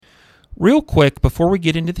Real quick, before we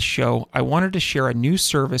get into the show, I wanted to share a new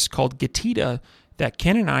service called Getita that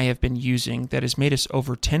Ken and I have been using that has made us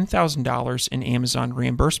over $10,000 in Amazon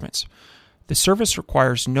reimbursements. The service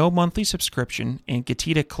requires no monthly subscription, and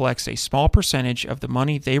Getita collects a small percentage of the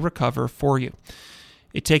money they recover for you.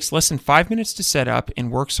 It takes less than 5 minutes to set up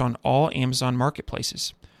and works on all Amazon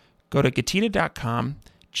marketplaces. Go to Getita.com,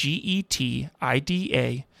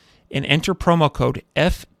 Getida, and enter promo code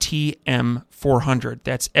FTM400.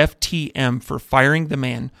 That's FTM for Firing the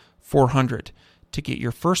Man 400 to get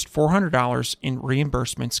your first $400 in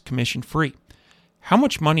reimbursements commission free. How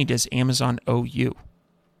much money does Amazon owe you?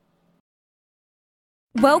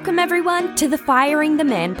 Welcome everyone to the Firing the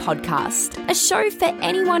Man podcast, a show for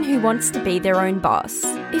anyone who wants to be their own boss.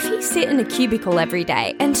 If you sit in a cubicle every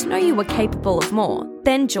day and know you are capable of more,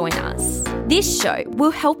 then join us. This show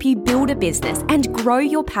will help you build a business and grow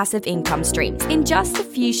your passive income streams in just a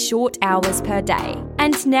few short hours per day.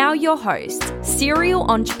 And now your hosts,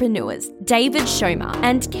 serial entrepreneurs David Schomer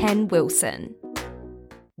and Ken Wilson.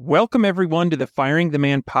 Welcome, everyone, to the Firing the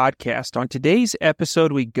Man podcast. On today's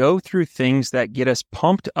episode, we go through things that get us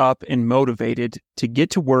pumped up and motivated to get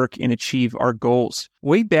to work and achieve our goals.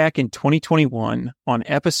 Way back in 2021, on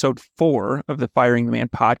episode 4 of the Firing the Man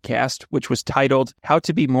podcast, which was titled How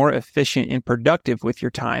to Be More Efficient and Productive with Your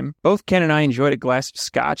Time, both Ken and I enjoyed a glass of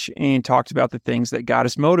scotch and talked about the things that got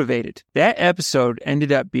us motivated. That episode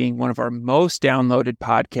ended up being one of our most downloaded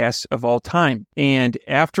podcasts of all time. And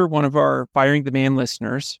after one of our Firing the Man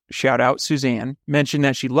listeners, shout out Suzanne, mentioned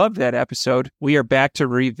that she loved that episode, we are back to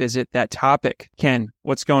revisit that topic. Ken,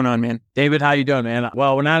 what's going on, man? David, how you doing, man?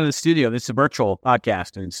 Well, we're not in the studio. This is a virtual podcast.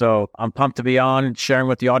 And so I'm pumped to be on and sharing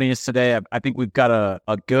with the audience today. I think we've got a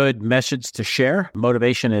good message to share.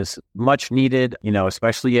 Motivation is much needed,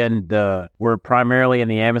 especially we're primarily in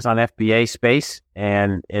the Amazon FBA space.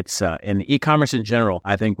 And it's in e-commerce in general.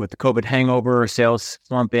 I think with the COVID hangover, sales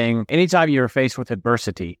slumping, anytime you're faced with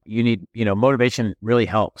adversity, you need, motivation really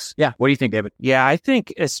helps. Yeah. What do you think, David? Yeah, I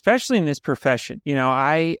think especially in this profession,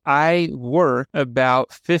 I work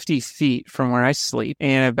about 50 feet from where I sleep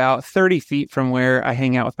and about 30 feet from where I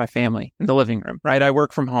hang out with my family in the living room, right? I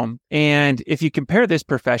work from home. And if you compare this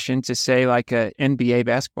profession to, say, like an NBA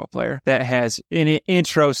basketball player that has an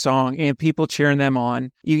intro song and people cheering them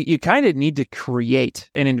on, you kind of need to create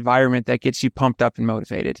an environment that gets you pumped up and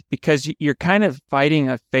motivated, because you're kind of fighting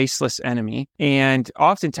a faceless enemy, and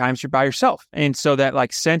oftentimes you're by yourself. And so that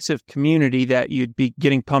sense of community that you'd be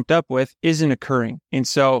getting pumped up with isn't occurring. And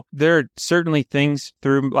so there are certainly things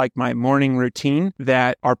through my morning routine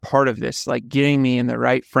that are part of this, like getting me in the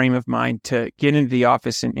right frame of mind to get into the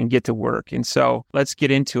office and get to work. And so let's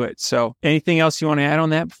get into it. So anything else you want to add on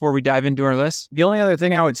that before we dive into our list? The only other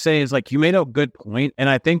thing I would say is you made a good point, and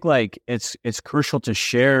I think it's crucial to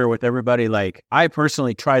share with everybody. I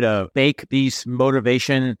personally try to bake these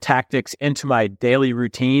motivation tactics into my daily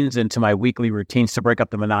routines, into my weekly routines to break up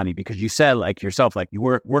the monotony, because you said yourself, you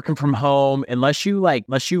were working from home, unless you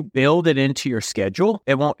build it into your schedule,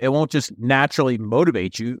 it won't just naturally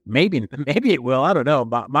motivate you. Maybe it will. I don't know.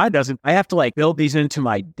 Mine doesn't. I have to build these into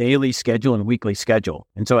my daily schedule and weekly schedule.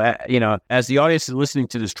 And so, as the audience is listening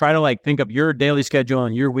to this, try to think of your daily schedule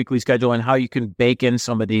and your weekly schedule and how you can bake in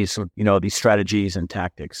some of these, these strategies and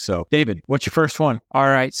tactics. So, David, what's your first one? All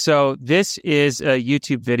right. So this is a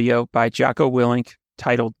YouTube video by Jocko Willink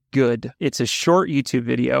titled Good. It's a short YouTube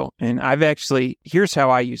video, and here's how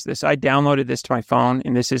I use this. I downloaded this to my phone,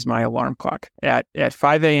 and this is my alarm clock. At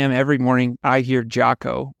 5 a.m. every morning, I hear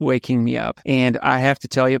Jocko waking me up, and I have to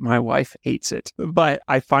tell you, my wife hates it, but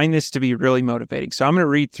I find this to be really motivating. So I'm going to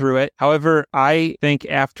read through it. However, I think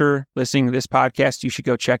after listening to this podcast, you should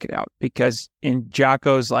go check it out, because in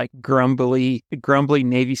Jocko's grumbly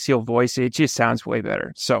Navy SEAL voice, it just sounds way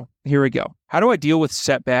better. So here we go. How do I deal with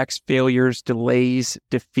setbacks, failures, delays,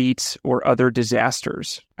 defeats, or other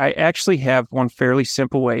disasters? I actually have one fairly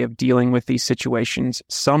simple way of dealing with these situations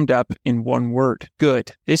summed up in one word: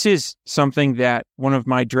 good. This is something that one of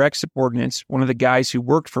my direct subordinates, one of the guys who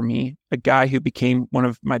worked for me, a guy who became one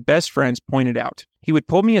of my best friends, pointed out. He would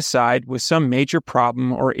pull me aside with some major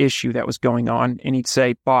problem or issue that was going on, and he'd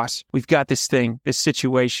say, "Boss, we've got this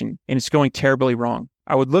situation, and it's going terribly wrong."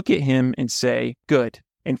 I would look at him and say, "Good."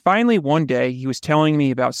 And finally, one day, he was telling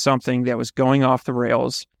me about something that was going off the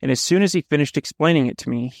rails, and as soon as he finished explaining it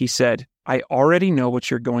to me, he said, "I already know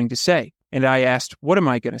what you're going to say." And I asked, "What am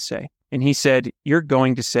I going to say?" And he said, "You're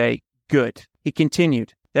going to say, good." He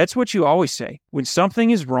continued, "That's what you always say. When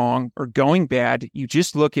something is wrong or going bad, you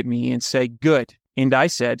just look at me and say, good." And I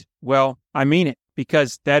said, "Well, I mean it,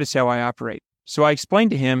 because that is how I operate." So I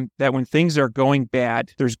explained to him that when things are going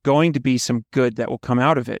bad, there's going to be some good that will come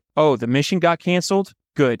out of it. Oh, the mission got canceled?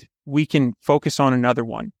 Good. We can focus on another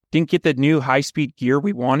one. Didn't get the new high-speed gear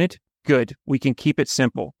we wanted? Good. We can keep it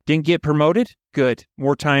simple. Didn't get promoted? Good.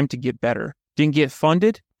 More time to get better. Didn't get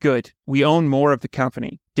funded? Good. We own more of the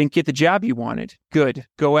company. Didn't get the job you wanted? Good.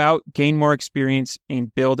 Go out, gain more experience,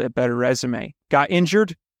 and build a better resume. Got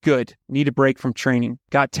injured? Good. Need a break from training.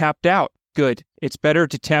 Got tapped out? Good. It's better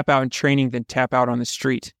to tap out in training than tap out on the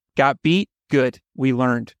street. Got beat? Good. We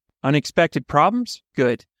learned. Unexpected problems?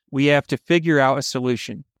 Good. We have to figure out a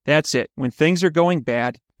solution. That's it. When things are going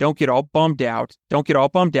bad, don't get all bummed out. Don't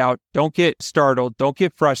get startled. Don't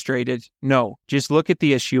get frustrated. No, just look at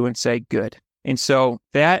the issue and say, good. And so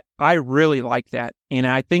that, I really like that. And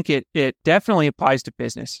I think it definitely applies to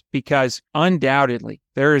business, because undoubtedly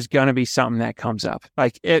there is going to be something that comes up.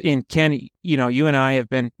 Like in Ken, you and I have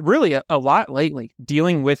been really a lot lately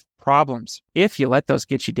dealing with problems. If you let those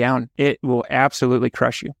get you down, it will absolutely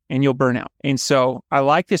crush you and you'll burn out. And so I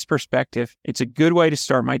like this perspective. It's a good way to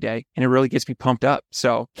start my day, and it really gets me pumped up.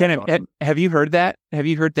 So Ken, have you heard that? Have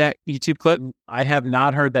you heard that YouTube clip? I have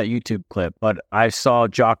not heard that YouTube clip, but I saw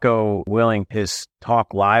Jocko Willing, his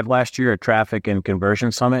talk live last year at Traffic and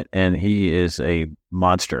Conversion Summit, and he is a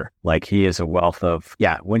monster. Like, he is a wealth of,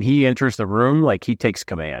 when he enters the room, like, he takes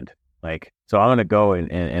command. Like, so I'm going to go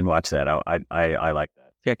and watch that. I like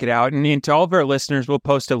that. Check it out. And to all of our listeners, we'll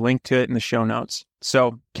post a link to it in the show notes.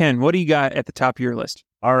 So Ken, what do you got at the top of your list?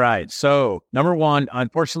 All right. So number one,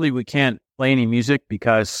 unfortunately, we can't play any music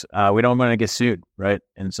because we don't want to get sued, right?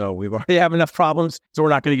 And so we've already have enough problems, so we're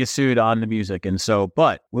not going to get sued on the music. And so,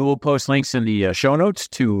 but we will post links in the show notes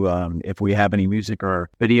to if we have any music or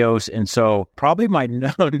videos. And so probably my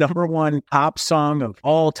number one top song of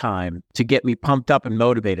all time to get me pumped up and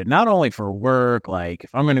motivated, not only for work, like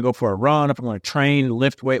if I'm going to go for a run, if I'm going to train,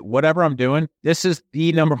 lift weight, whatever I'm doing, this is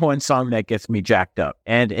the number one song that gets me jacked up.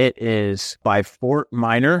 And it is by Fort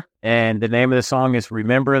Minor. And the name of the song is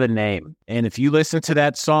Remember the Name. And if you listen to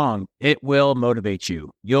that song, it will motivate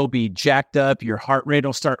you. You'll be jacked up. Your heart rate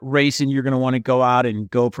will start racing. You're going to want to go out and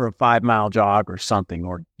go for a 5-mile jog or something,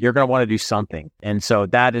 or you're going to want to do something. And so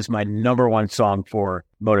that is my number one song for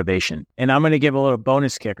motivation. And I'm going to give a little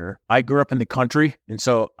bonus kicker. I grew up in the country, and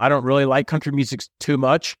so I don't really like country music too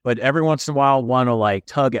much, but every once in a while, one will like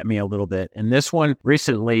tug at me a little bit. And this one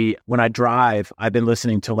recently, when I drive, I've been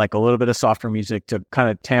listening to like a little bit of softer music to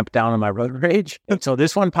kind of tamp down on my road rage. And so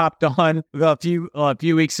this one popped on a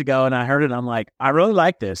few weeks ago, and I heard it. And I'm like, I really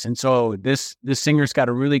like this. And so this singer's got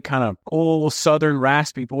a really kind of cool Southern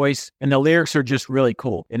raspy voice, and the lyrics are just really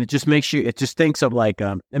cool. And it just makes you, it just thinks of like,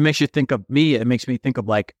 it makes you think of me. It makes me think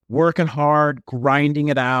of like working hard, grinding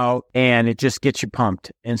it out, and it just gets you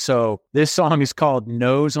pumped. And so this song is called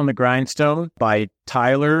Nose on the Grindstone by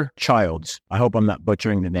Tyler Childs. I hope I'm not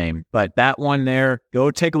butchering the name, but that one there,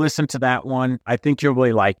 go take a listen to that one. I think you'll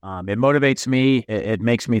really like it. Motivates me. It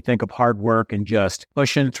makes me think of hard work and just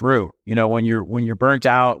pushing through. You know, when you're burnt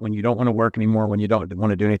out, when you don't want to work anymore, when you don't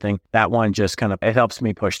want to do anything, that one just kind of, it helps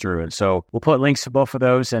me push through. And so we'll put links to both of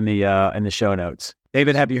those in the show notes.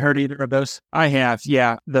 David, have you heard either of those? I have,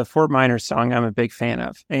 yeah. The Fort Minor song I'm a big fan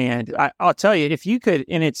of. And I'll tell you, if you could,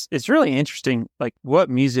 and it's really interesting, like what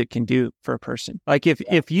music can do for a person. Like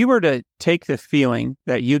if you were to take the feeling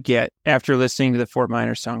that you get after listening to the Fort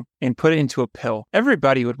Minor song and put it into a pill,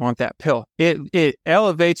 everybody would want that pill. It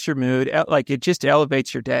elevates your mood, like it just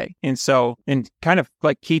elevates your day. And so, and kind of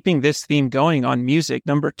like keeping this theme going on music,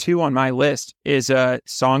 number 2 on my list is a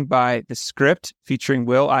song by The Script featuring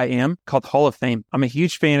will.i.am called Hall of Fame. I'm a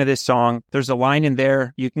huge fan of this song. There's a line in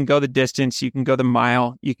there, you can go the distance, you can go the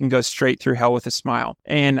mile, you can go straight through hell with a smile.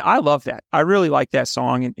 And I love that. I really like that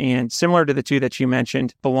song. And similar to the two that you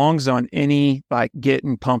mentioned, belongs on any like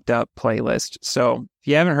getting pumped up playlist. So if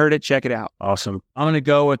you haven't heard it, check it out. Awesome. I'm going to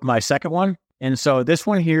go with my second one. And so this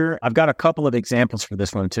one here, I've got a couple of examples for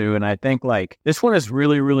this one too. And I think like this one is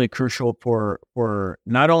really, really crucial for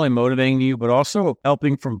not only motivating you, but also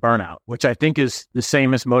helping from burnout, which I think is the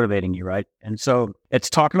same as motivating you, right? And so it's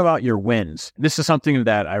talking about your wins. This is something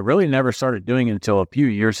that I really never started doing until a few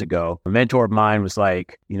years ago. A mentor of mine was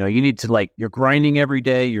like, you know, you need to like, you're grinding every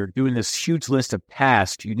day. You're doing this huge list of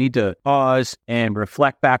tasks. You need to pause and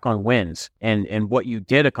reflect back on wins and what you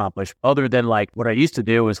did accomplish, other than like what I used to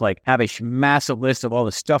do was like have a massive list of all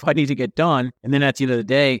the stuff I need to get done. And then at the end of the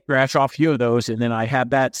day, scratch off a few of those. And then I have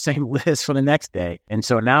that same list for the next day. And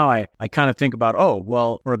so now I kind of think about, oh,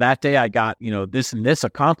 well, for that day, I got, you know, this and this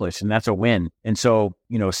accomplished, and that's a win. And so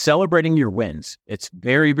celebrating your wins. It's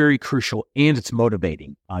very, very crucial and it's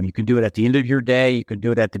motivating. You can do it at the end of your day. You can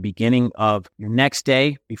do it at the beginning of your next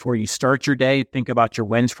day. Before you start your day, think about your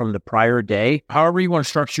wins from the prior day. However you want to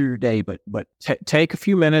structure your day, but take a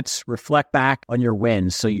few minutes, reflect back on your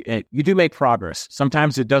wins. So you do make progress.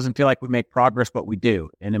 Sometimes it doesn't feel like we make progress, but we do.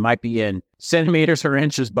 And it might be in centimeters or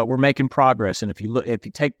inches, but we're making progress. And if you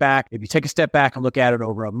take a step back and look at it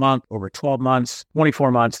over a month, over 12 months,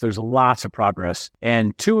 24 months, there's lots of progress.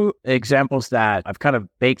 And two examples that I've kind of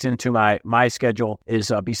baked into my schedule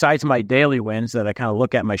is besides my daily wins that I kind of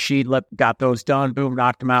look at my sheet, got those done, boom,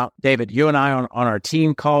 knocked them out. David, you and I on our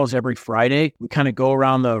team calls every Friday, we kind of go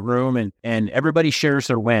around the room and everybody shares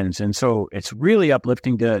their wins. And so it's really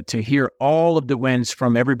uplifting to hear all of the wins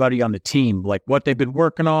from everybody on the team, like what they've been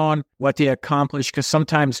working on, what they accomplished, because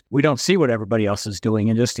sometimes we don't see what everybody else is doing.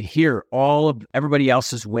 And just to hear all of everybody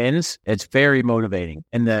else's wins, it's very motivating.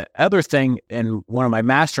 And the other thing, in one of my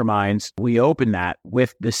masterminds, we open that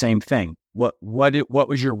with the same thing. What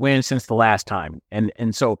was your win since the last time?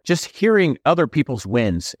 And so just hearing other people's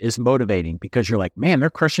wins is motivating because you're like, man, they're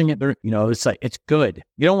crushing it. It's like, it's good.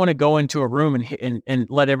 You don't want to go into a room and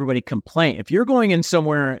let everybody complain. If you're going in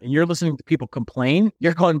somewhere and you're listening to people complain,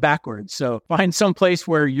 you're going backwards. So find some place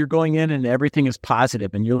where you're going in and everything is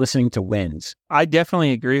positive and you're listening to wins. I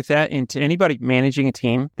definitely agree with that. And to anybody managing a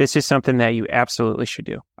team, this is something that you absolutely should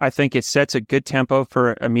do. I think it sets a good tempo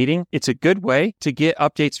for a meeting. It's a good way to get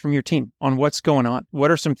updates from your team on what's going on.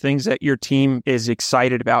 What are some things that your team is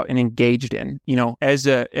excited about and engaged in? As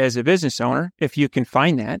a business owner, if you can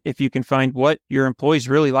find that, if you can find what your employees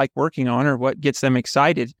really like working on or what gets them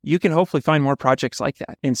excited, you can hopefully find more projects like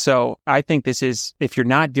that. And so I think if you're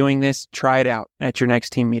not doing this, try it out at your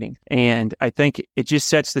next team meeting. And I think it just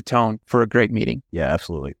sets the tone for a great meeting. Yeah,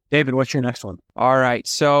 absolutely. David, what's your next one? All right.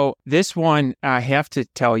 So this one, I have to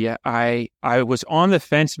tell you, I was on the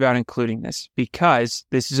fence about including this because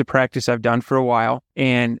this is a practice I've done for a while.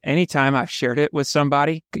 And anytime I've shared it with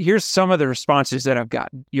somebody, here's some of the responses that I've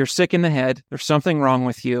gotten. You're sick in the head. There's something wrong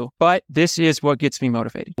with you. But this is what gets me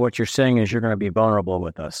motivated. What you're saying is you're going to be vulnerable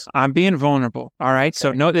with us. I'm being vulnerable. All right.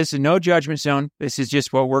 Okay. So this is no judgment zone. This is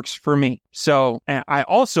just what works for me. So I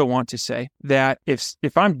also want to say that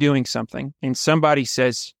if I'm doing something and somebody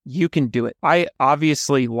says, you can do it, I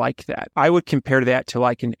obviously like that. I would compare that to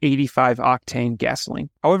like an 85 octane gasoline.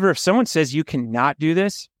 However, if someone says you cannot do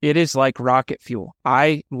this, it is like rocket fuel.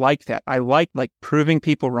 I like that. I like proving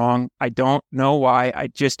people wrong. I don't know why.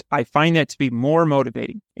 I find that to be more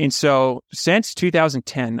motivating. And so since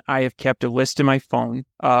 2010, I have kept a list in my phone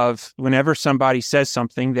of whenever somebody says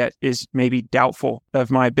something that is maybe doubtful of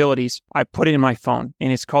my abilities, I put it in my phone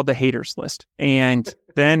and it's called the haters list. And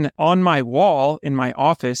then on my wall in my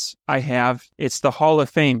office, it's the Hall of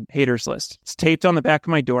Fame haters list. It's taped on the back of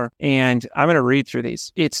my door and I'm going to read through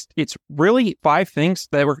these. It's really 5 things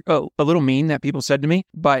that were a little mean that people said to me,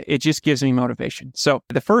 but it just gives me motivation. So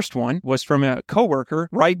the first one was from a coworker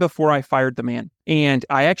right before I fired the man. And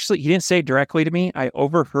he didn't say it directly to me. I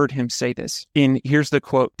overheard him say this. And here's the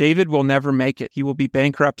quote: David will never make it. He will be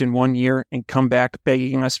bankrupt in 1 year and come back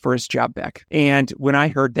begging us for his job back. And when I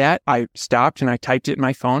heard that, I stopped and I typed it in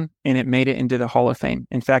my phone and it made it into the Hall of Fame.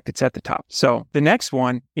 In fact, it's at the top. So the next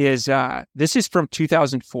one is, this is from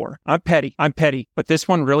 2004. I'm petty, but this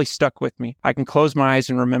one really stuck with me. I can close my eyes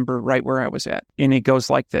and remember right where I was at. And it goes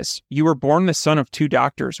like this: you were born the son of 2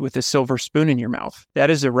 doctors with a silver spoon in your mouth. That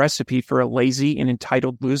is a recipe for a lazy and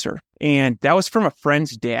entitled loser. And that was from a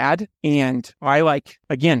friend's dad. And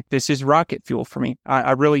again, this is rocket fuel for me.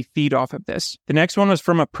 I really feed off of this. The next one was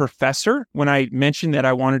from a professor. When I mentioned that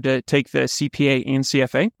I wanted to take the CPA and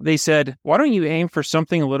CFA, they said, why don't you aim for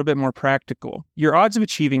something a little bit more practical? Your odds of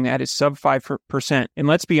achieving that is sub 5%. And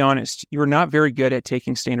let's be honest, you are not very good at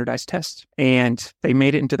taking standardized tests. And they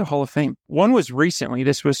made it into the Hall of Fame. One was recently,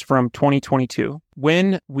 this was from 2022.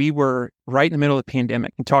 When we were right in the middle of the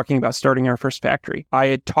pandemic and talking about starting our first factory, I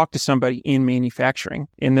had talked to somebody in manufacturing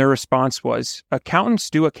and their response was, accountants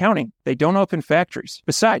do accounting. They don't open factories.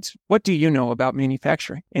 Besides, what do you know about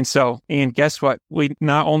manufacturing? And guess what? We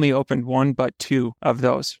not only opened 1, but 2 of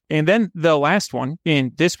those. And then the last one,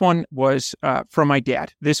 and this one was from my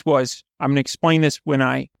dad. I'm going to explain this when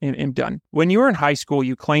I am done. When you were in high school,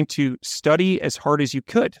 you claimed to study as hard as you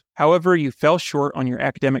could. However, you fell short on your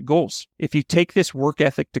academic goals. If you take this work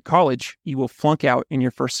ethic to college, you will flunk out in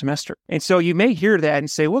your first semester. And so you may hear that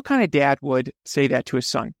and say, what kind of dad would say that to his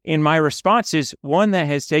son? And my response is one that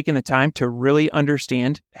has taken the time time to really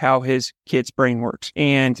understand how his kid's brain works.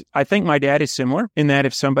 And I think my dad is similar in that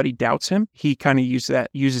if somebody doubts him, he kind of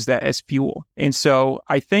uses that as fuel. And so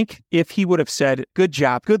I think if he would have said, good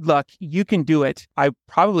job, good luck, you can do it, I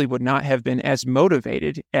probably would not have been as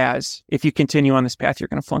motivated as if you continue on this path, you're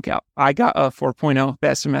going to flunk out. I got a 4.0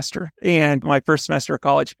 that semester and my first semester of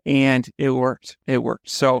college, and it worked. It worked.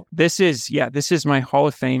 So this is my Hall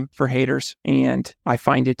of Fame for haters, and I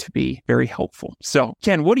find it to be very helpful. So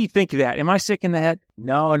Ken, what do you think of that? Am I sick in the head?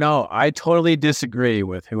 No, I totally disagree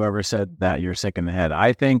with whoever said that you're sick in the head.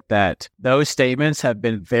 I think that those statements have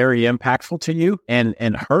been very impactful to you and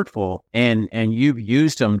hurtful, and you've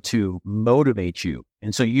used them to motivate you.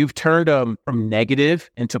 And so you've turned them from negative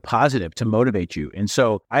into positive to motivate you. And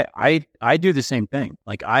so I do the same thing.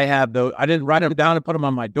 Like I have those, I didn't write them down and put them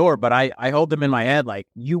on my door, but I hold them in my head. Like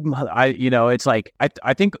it's like,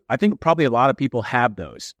 I think probably a lot of people have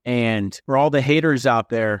those. And for all the haters out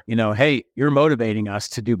there, hey, you're motivating us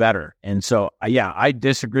to do better. And so, I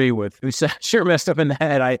disagree with who said sure messed up in the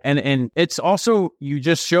head. And it's also, you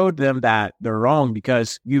just showed them that they're wrong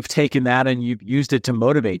because you've taken that and you've used it to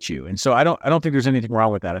motivate you. And so I don't think there's anything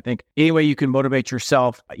wrong with that. I think any way you can motivate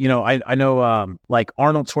yourself, I know like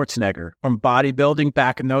Arnold Schwarzenegger from bodybuilding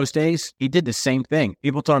back in those days, he did the same thing.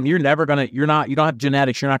 People told him, you don't have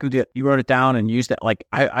genetics, you're not going to do it. You wrote it down and used it. Like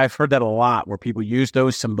I've heard that a lot where people use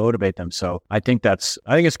those to motivate them. So I think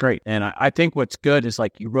it's great. And I think what's good is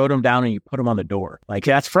like you wrote them down and you put them on the door. Like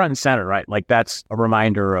that's front and center, right? Like that's a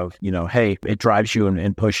reminder of, hey, it drives you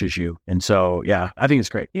and pushes you. And so, I think it's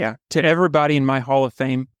great. Yeah. To everybody in my Hall of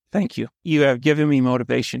Fame, thank you. You have given me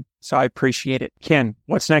motivation, so I appreciate it. Ken,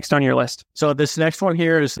 what's next on your list? So this next one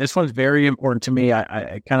here this one's very important to me.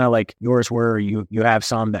 I kind of like yours where you have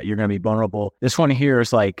some that you're going to be vulnerable. This one here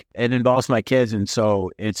is like, it involves my kids. And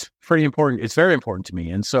so it's pretty important. It's very important to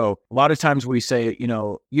me. And so a lot of times we say,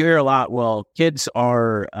 you hear a lot, well, kids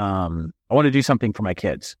are, I want to do something for my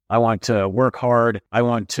kids. I want to work hard. I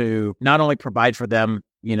want to not only provide for them,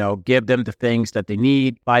 give them the things that they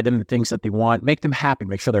need, buy them the things that they want, make them happy,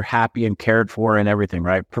 make sure they're happy and cared for and everything,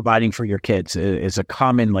 right? Providing for your kids is a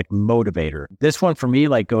common like motivator. This one for me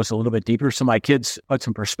like goes a little bit deeper. So my kids, put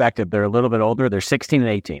some perspective, they're a little bit older. They're 16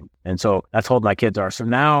 and 18. And so that's how old my kids are. So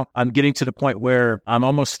now I'm getting to the point where I'm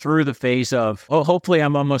almost through the phase of, hopefully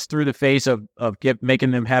I'm almost through the phase of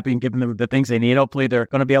making them happy and giving them the things they need. Hopefully they're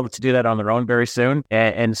going to be able to do that on their own very soon.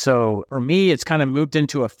 And so for me, it's kind of moved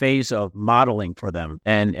into a phase of modeling for them.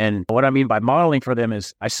 And what I mean by modeling for them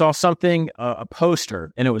is I saw something, a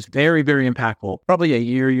poster, and it was very, very impactful, probably a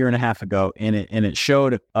year and a half ago. And it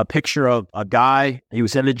showed a picture of a guy. He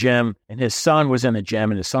was in the gym and his son was in the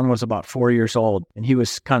gym, and his son was about 4 years old. And he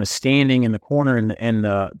was kind of standing in the corner, and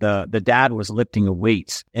the dad was lifting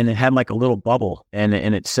weights, and it had like a little bubble. And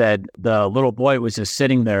it said the little boy was just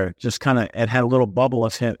sitting there, just kind of, it had a little bubble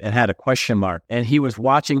of him. It had a question mark, and he was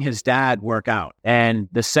watching his dad work out. And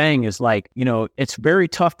the saying is like, it's very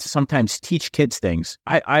tough to sometimes teach kids things.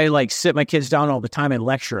 I like sit my kids down all the time and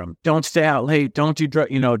lecture them. Don't stay out late. Don't do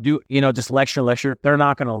drugs. Just lecture. They're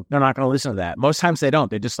not gonna listen to that. Most times they don't.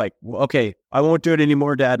 They're just like, well, okay, I won't do it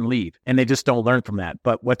anymore, Dad, and leave. And they just don't learn from that.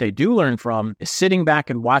 But what they do learn from is sitting back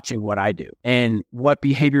and watching what I do and what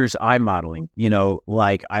behaviors I'm modeling.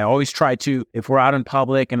 Like I always try to, if we're out in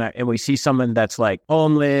public and we see someone that's like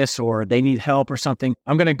homeless or they need help or something,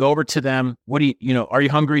 I'm gonna go over to them. What do you, are you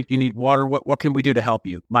hungry? Do you need water? What can we do to help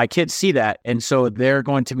you? My kids see that. And so that's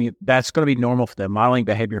going to be normal for them, modeling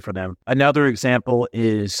behavior for them. Another example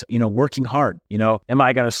is, working hard. Am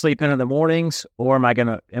I going to sleep in the mornings, or am I going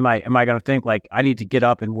to think like I need to get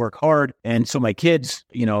up and work hard? And so my kids,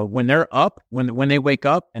 when they're up, when they wake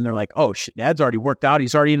up and they're like, oh, Dad's already worked out.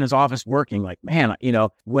 He's already in his office working. Like, man,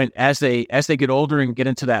 as they get older and get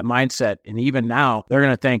into that mindset, and even now they're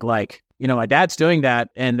going to think like, my dad's doing that,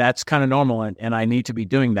 and that's kind of normal, and I need to be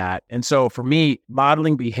doing that. And so for me,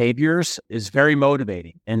 modeling behaviors is very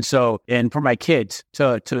motivating. And so, and for my kids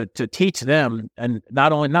to teach them, and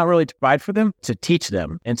not really to provide for them, to teach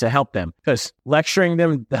them and to help them, because lecturing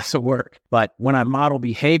them doesn't work. But when I model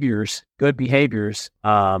behaviors, good behaviors,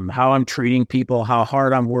 how I'm treating people, how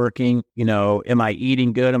hard I'm working, am I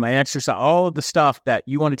eating good? Am I exercising? All of the stuff that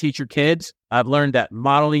you want to teach your kids, I've learned that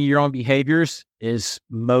modeling your own behaviors is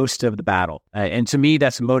most of the battle. And to me,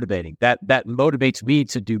 that's motivating. That motivates me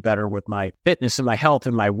to do better with my fitness and my health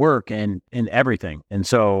and my work and everything. And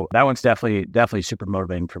so that one's definitely super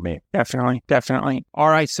motivating for me. Definitely. All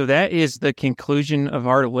right. So that is the conclusion of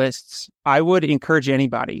our lists. I would encourage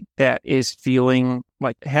anybody that is feeling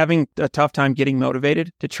like having a tough time getting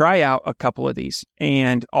motivated to try out a couple of these.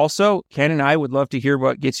 And also, Ken and I would love to hear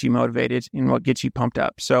what gets you motivated and what gets you pumped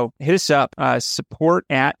up. So hit us up,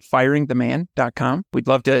 support@firingtheman.com. We'd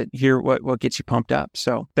love to hear what gets you pumped up.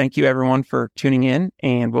 So thank you everyone for tuning in,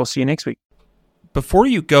 and we'll see you next week. Before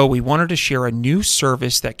you go, we wanted to share a new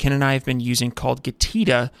service that Ken and I have been using called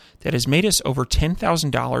Getita that has made us over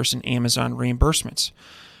 $10,000 in Amazon reimbursements.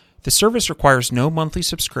 The service requires no monthly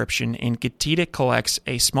subscription, and Getita collects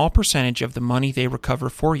a small percentage of the money they recover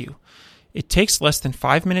for you. It takes less than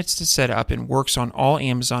 5 minutes to set up and works on all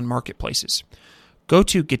Amazon marketplaces. Go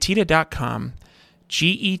to Getita.com,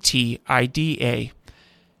 Getida.com,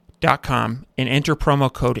 and enter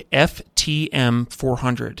promo code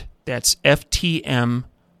FTM400. That's FTM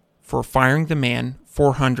for Firing the Man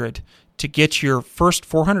 400 to get your first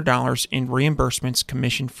 $400 in reimbursements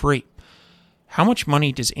commission free. How much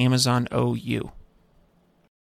money does Amazon owe you?